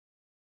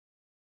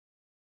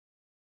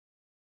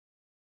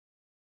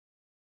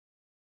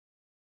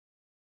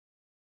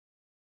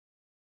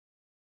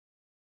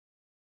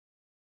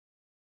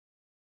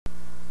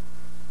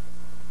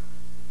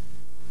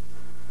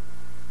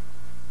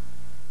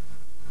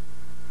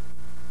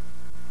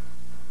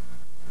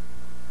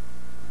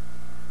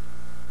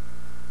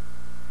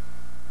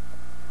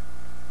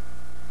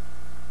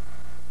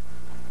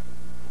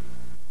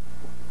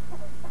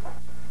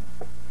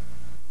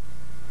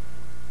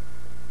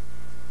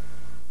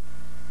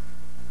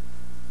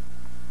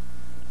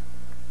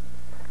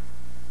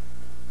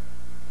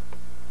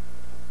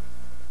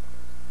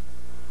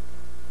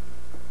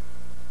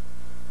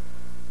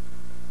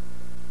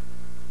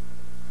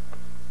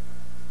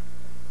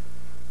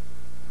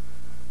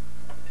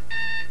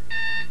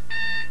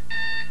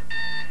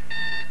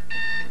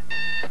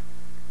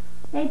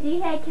E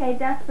dije que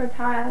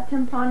despertara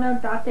temprano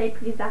date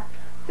prisa.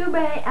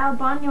 Sube al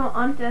baño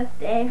antes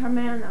de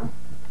hermano.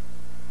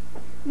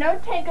 No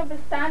tengo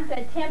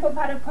bastante tiempo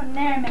para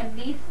ponerme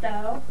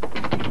listo.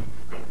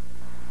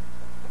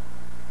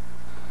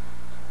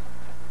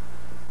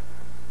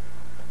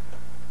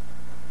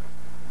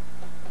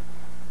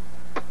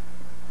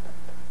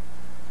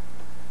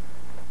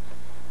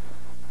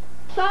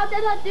 Sal de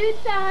la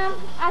ducha.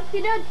 Ha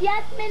sido 10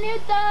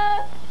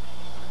 minutos.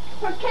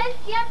 ¿Por qué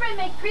siempre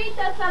me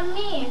gritas a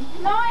mí?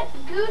 No es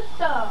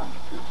gusto.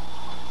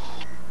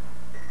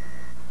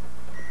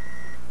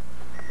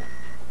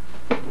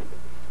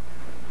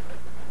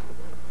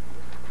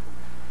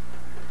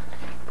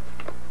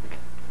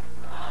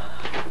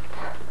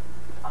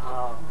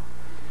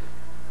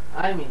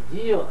 Ay, mi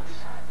Dios.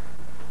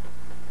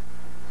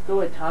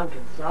 Estoy tan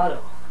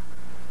cansado.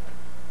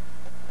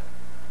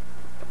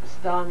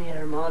 ¿Está mi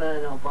hermana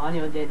en el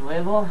baño de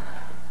nuevo?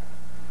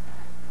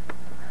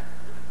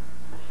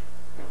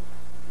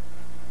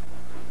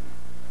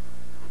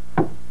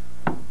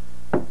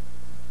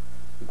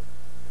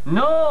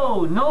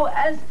 No, no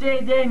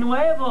esté de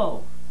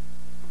nuevo.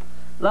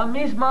 La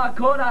misma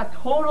cosa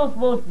todos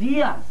los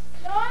días.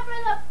 No abre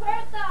la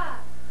puerta.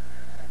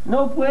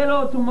 No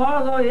puedo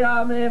tomarlo,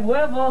 ya me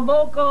vuelvo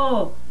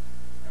loco.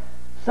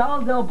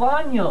 Sal del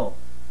baño.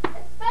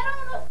 Espera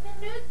unos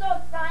minutos,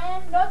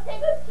 Brian. No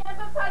tengo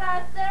tiempo para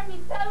hacer mi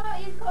pelo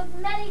y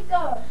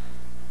cosméticos.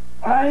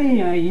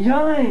 Ay, ay,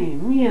 ay,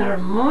 mi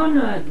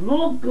hermana es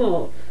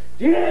loco.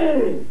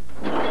 Sí.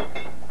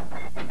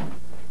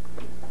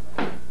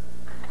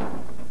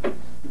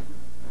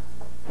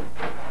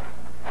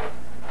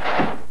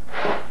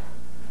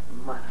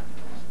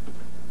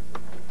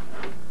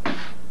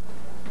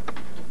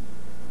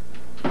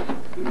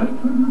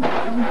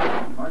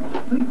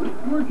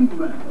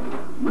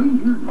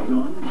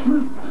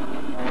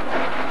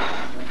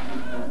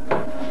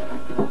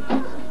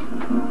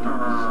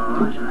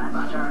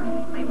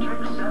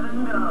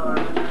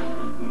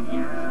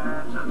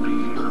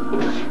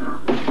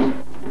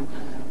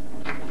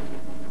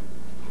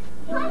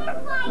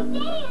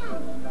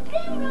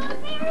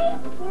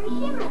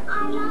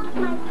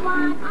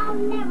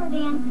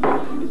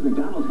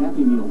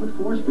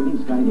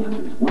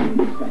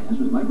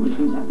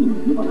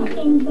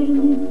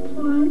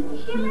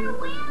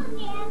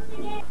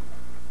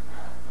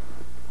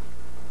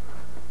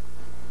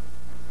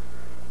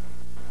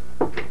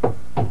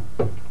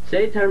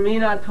 ¿Se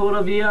termina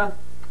todavía?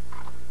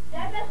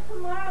 Debes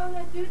tomar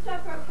una ducha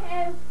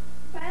porque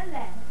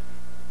huele.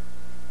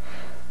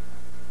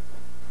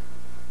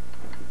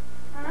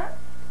 ¿Ah?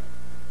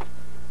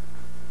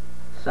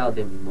 Sal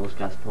de mis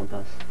moscas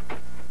tontas.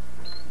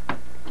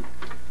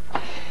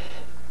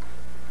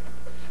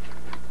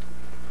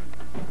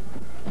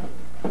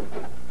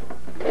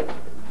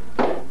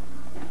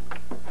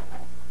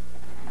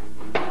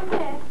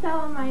 ¿Dónde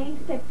está el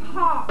maíz de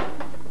pop?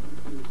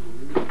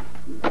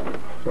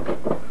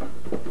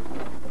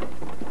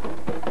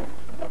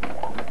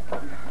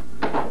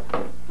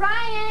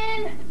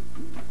 Brian!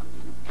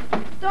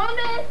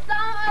 ¿Dónde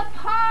están los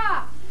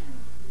pops?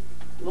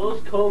 Los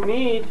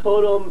comí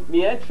todo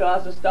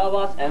mientras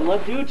estabas en la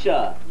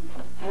ducha.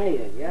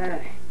 Ay, ay,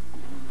 ay.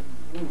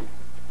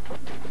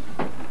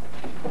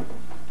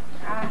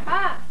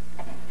 Ajá.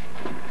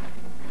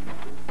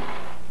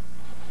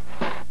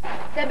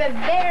 Debe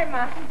ver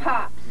más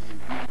pops.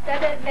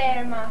 Debe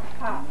ver más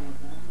pops.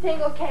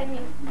 Tengo que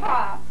mis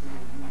pops.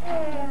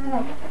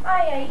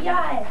 Ay, ay,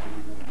 ay.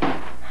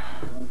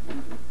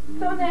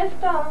 ¿Dónde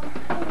está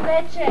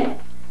leche?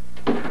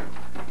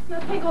 ¿No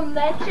tengo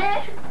leche?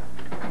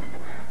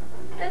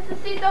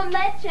 Necesito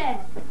leche.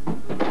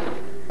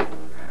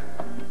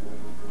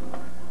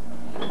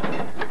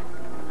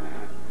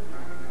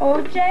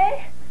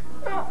 ¿Oye?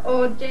 No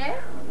oye.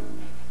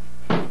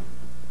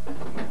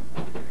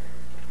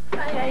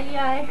 Ay, ay,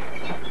 ay.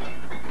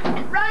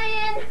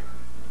 Ryan,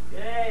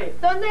 ¿Qué?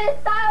 ¿dónde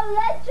está la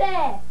leche?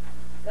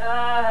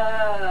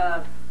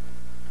 Ah.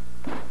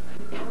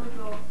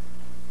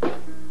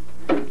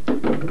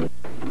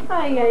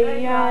 Ay,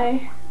 ay,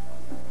 ay.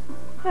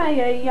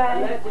 Ay, ay,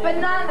 ay. Leche,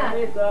 Banana.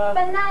 mesa.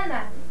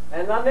 Banana.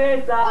 En la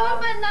mesa. Oh,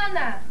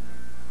 banana.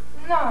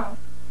 No.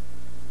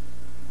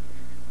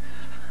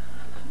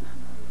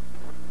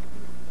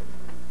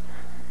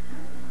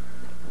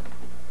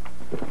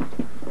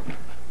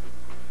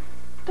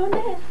 ¿Dónde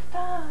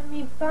está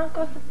mi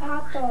blanco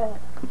zapato?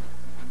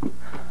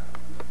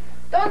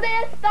 ¿Dónde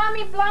está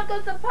mi blanco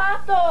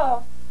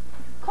zapato?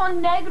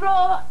 Con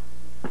negro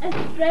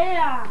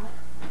estrella.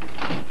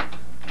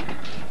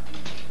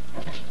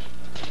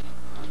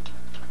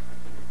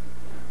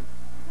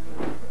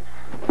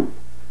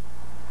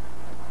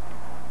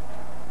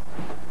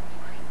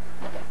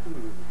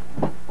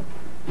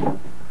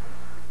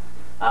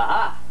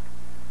 Ajá.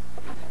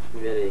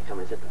 Mi verde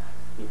camiseta.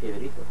 Mi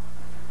favorito.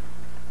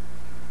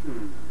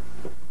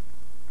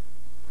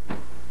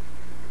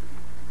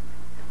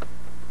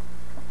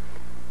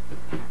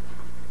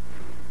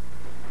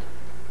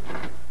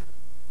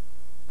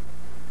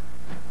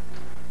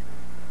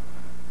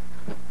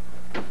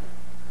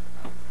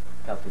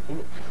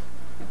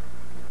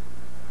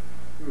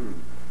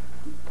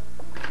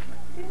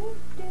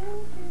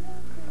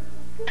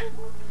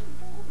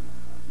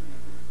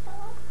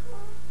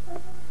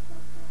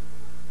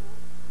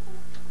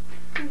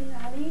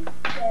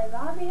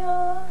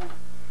 labios,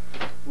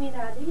 mi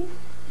nariz,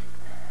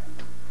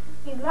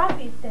 mi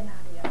lápiz de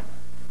labios,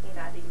 mi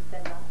nariz de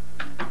labios.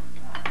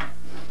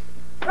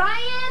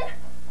 Brian,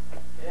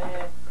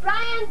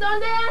 Brian,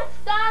 ¿dónde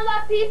está el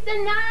lápiz de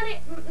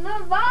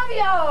los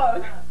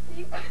labios?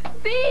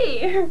 Sí.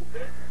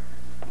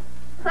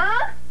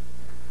 ¿Ah?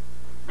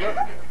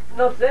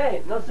 No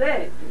sé. No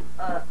sé.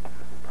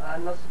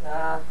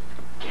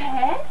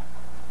 ¿Qué?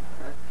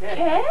 ¿Qué?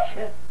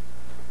 ¿Qué?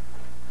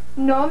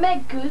 ¿No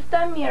me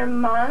gusta mi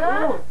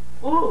hermana?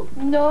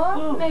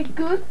 ¿No me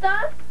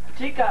gusta?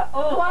 Chica,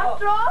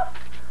 ¿Cuatro?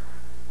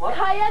 What?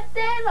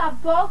 ¡Cállate la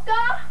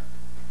boca!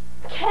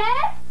 ¿Qué?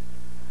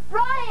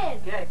 ¡Brian!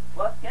 ¿Qué?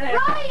 What? ¿Qué?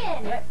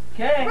 ¡Brian!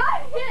 ¿Qué?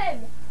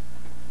 ¡Brian!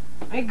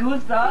 Me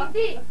gusta.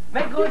 CD.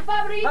 Me ¿Tu gusta.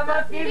 favorito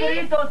Mamá, CD?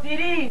 favorito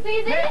CD.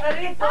 CD? Mi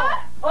favorito.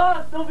 Ah. Oh,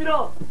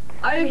 estúpido.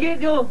 I get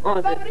you. Oh,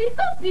 sí.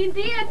 ¿Favorito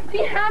CD? MC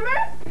Hammer?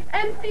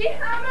 MC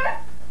Hammer?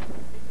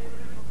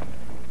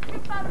 ¿Tu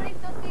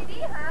favorito CD,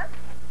 huh?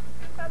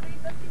 ¿Tu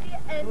favorito CD?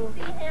 MC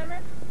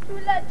Hammer? Too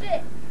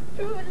legit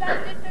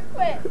to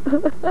quit.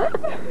 ¿Tu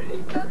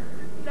favorito?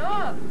 No.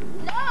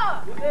 No.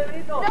 Mi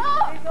favorito.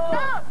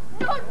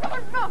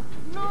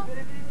 No.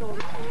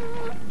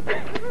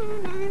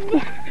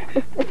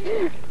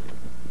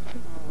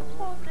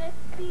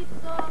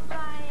 Pobrecito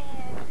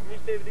Brian. Mi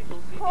favorito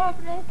CD.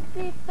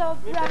 Pobrecito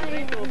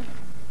Brian.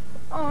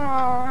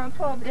 Oh,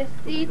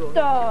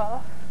 pobrecito.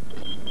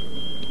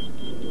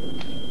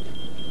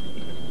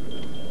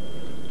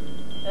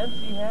 MC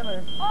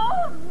Hammer.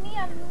 Oh, mi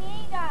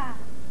amiga.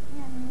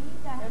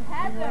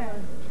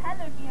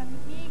 Heather, mi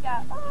amiga.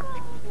 Oh,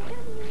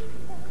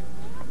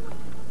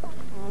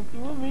 mi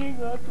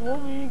amiga. Tu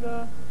amiga.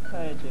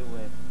 Cállate,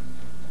 güey.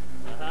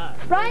 Ajá.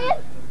 Brian,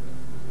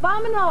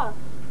 vámonos.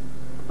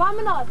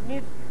 Mi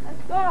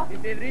Let's go.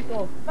 favorito.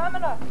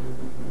 Vámonos.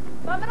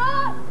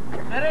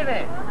 Espérate.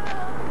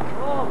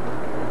 Oh.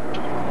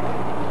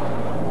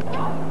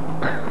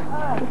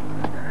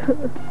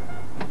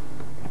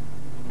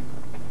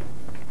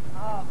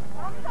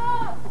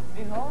 Vámonos.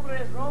 Mi hombre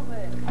es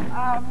rompe.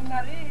 Mi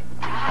nariz.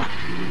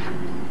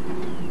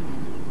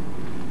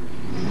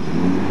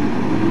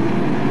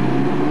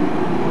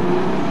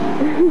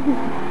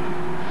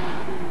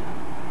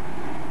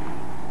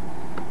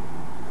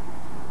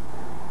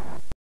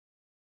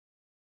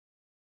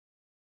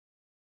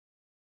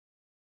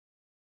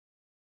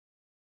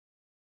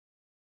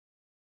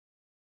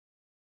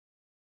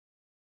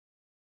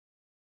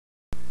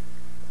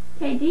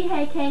 Que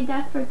dije que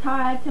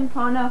despertara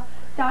temprano,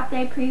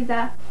 date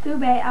prisa,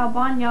 sube al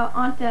baño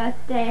antes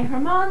de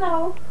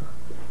hermano.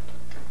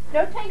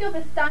 No tengo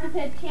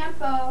bastante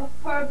tiempo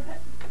por...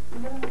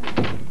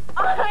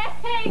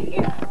 Ay.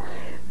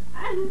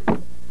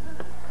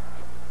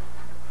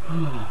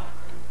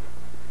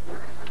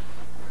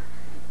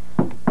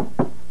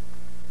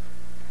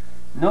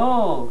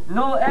 No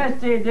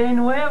de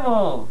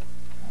nuevo.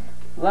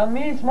 La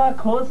misma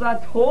cosa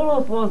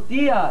todos los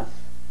días.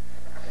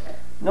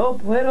 No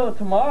puedo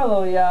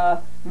tomarlo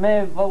ya.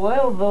 Me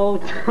vuelvo.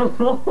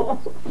 Go.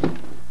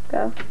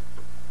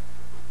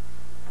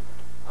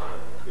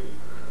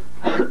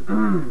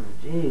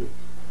 Jeez.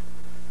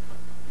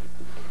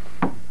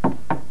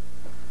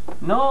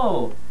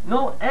 No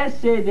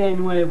de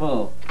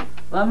nuevo.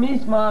 La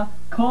misma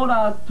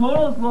cosa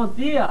todos los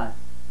días.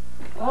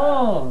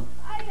 Oh.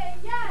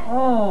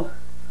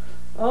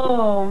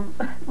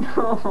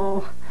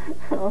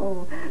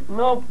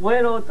 No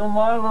puedo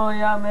tomarlo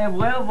ya, me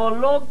vuelvo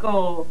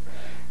loco.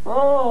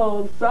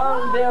 Oh,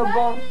 sal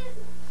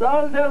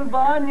del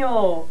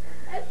baño.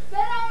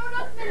 Espera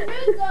unos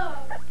minutos.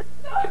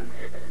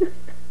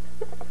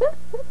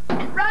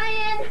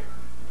 Brian,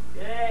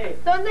 ¿Qué?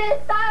 ¿dónde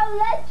está la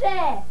leche?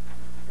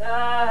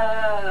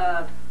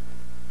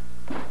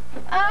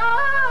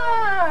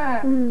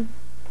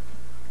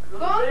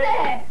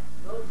 ¿Dónde?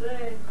 No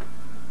sé.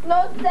 No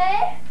sé.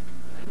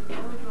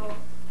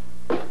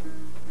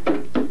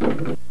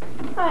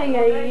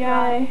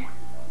 Ay.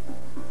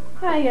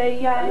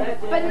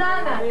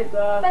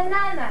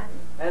 Banana.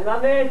 En la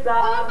mesa.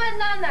 Oh,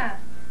 banana.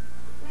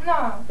 No.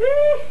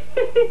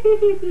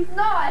 It's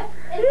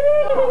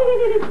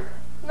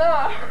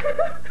no.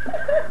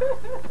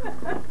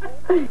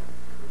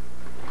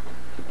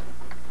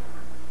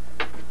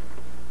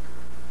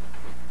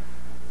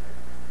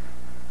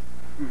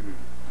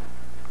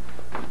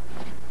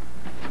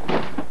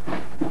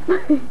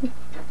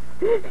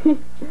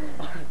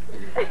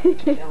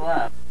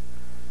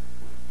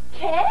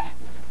 ¿Qué?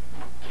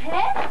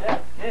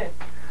 ¿Qué?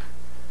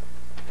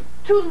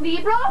 ¿Tu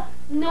libro?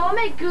 ¿No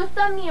me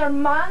gusta mi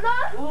hermana?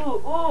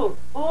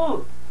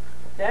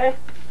 ¿Qué?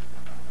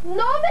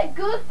 ¿No me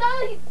gusta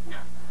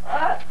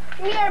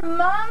mi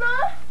hermana?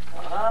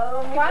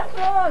 What's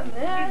wrong,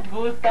 man? Me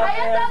gusta.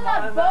 ¡Cállate la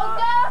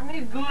boca!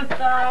 Me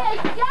gusta. Ay,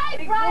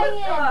 Me Brian!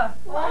 gusta.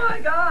 Oh my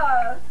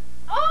god.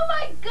 Oh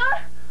my god!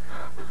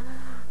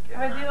 ¿Qué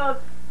me digo?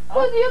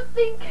 What do you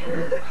think?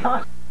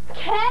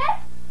 ¿Qué?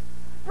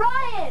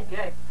 Brian!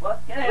 ¿Qué? What?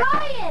 ¿Qué?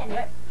 Brian!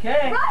 ¿Qué?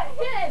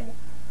 Brian!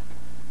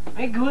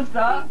 Me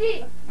gusta.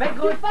 Sí. Me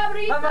gusta. Tu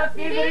favorito, Mamá,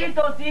 Siri?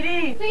 favorito,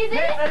 Siri. Siri?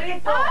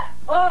 Favorito. Ah.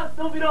 Oh,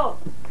 estúpido.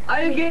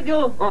 I get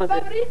you. Oh,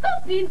 Favorito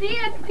CD,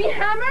 MC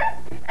Hammer?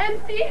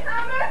 MC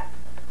Hammer?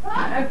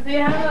 Huh? MC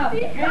Hammer.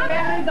 MC Mi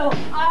Hammer? favorito.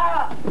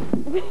 Ah.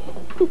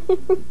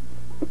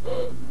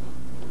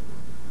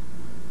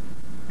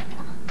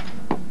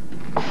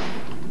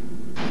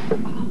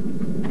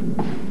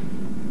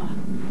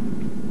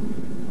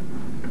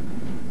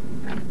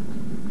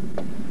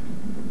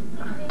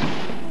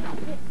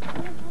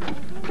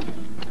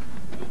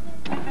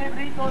 Mi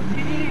favorito,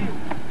 Siri.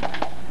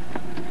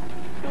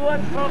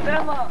 Tuan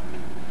problema.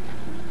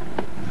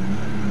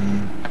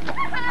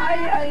 Ay,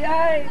 ay,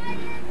 ay.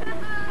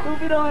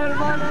 Estúpido,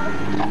 hermano.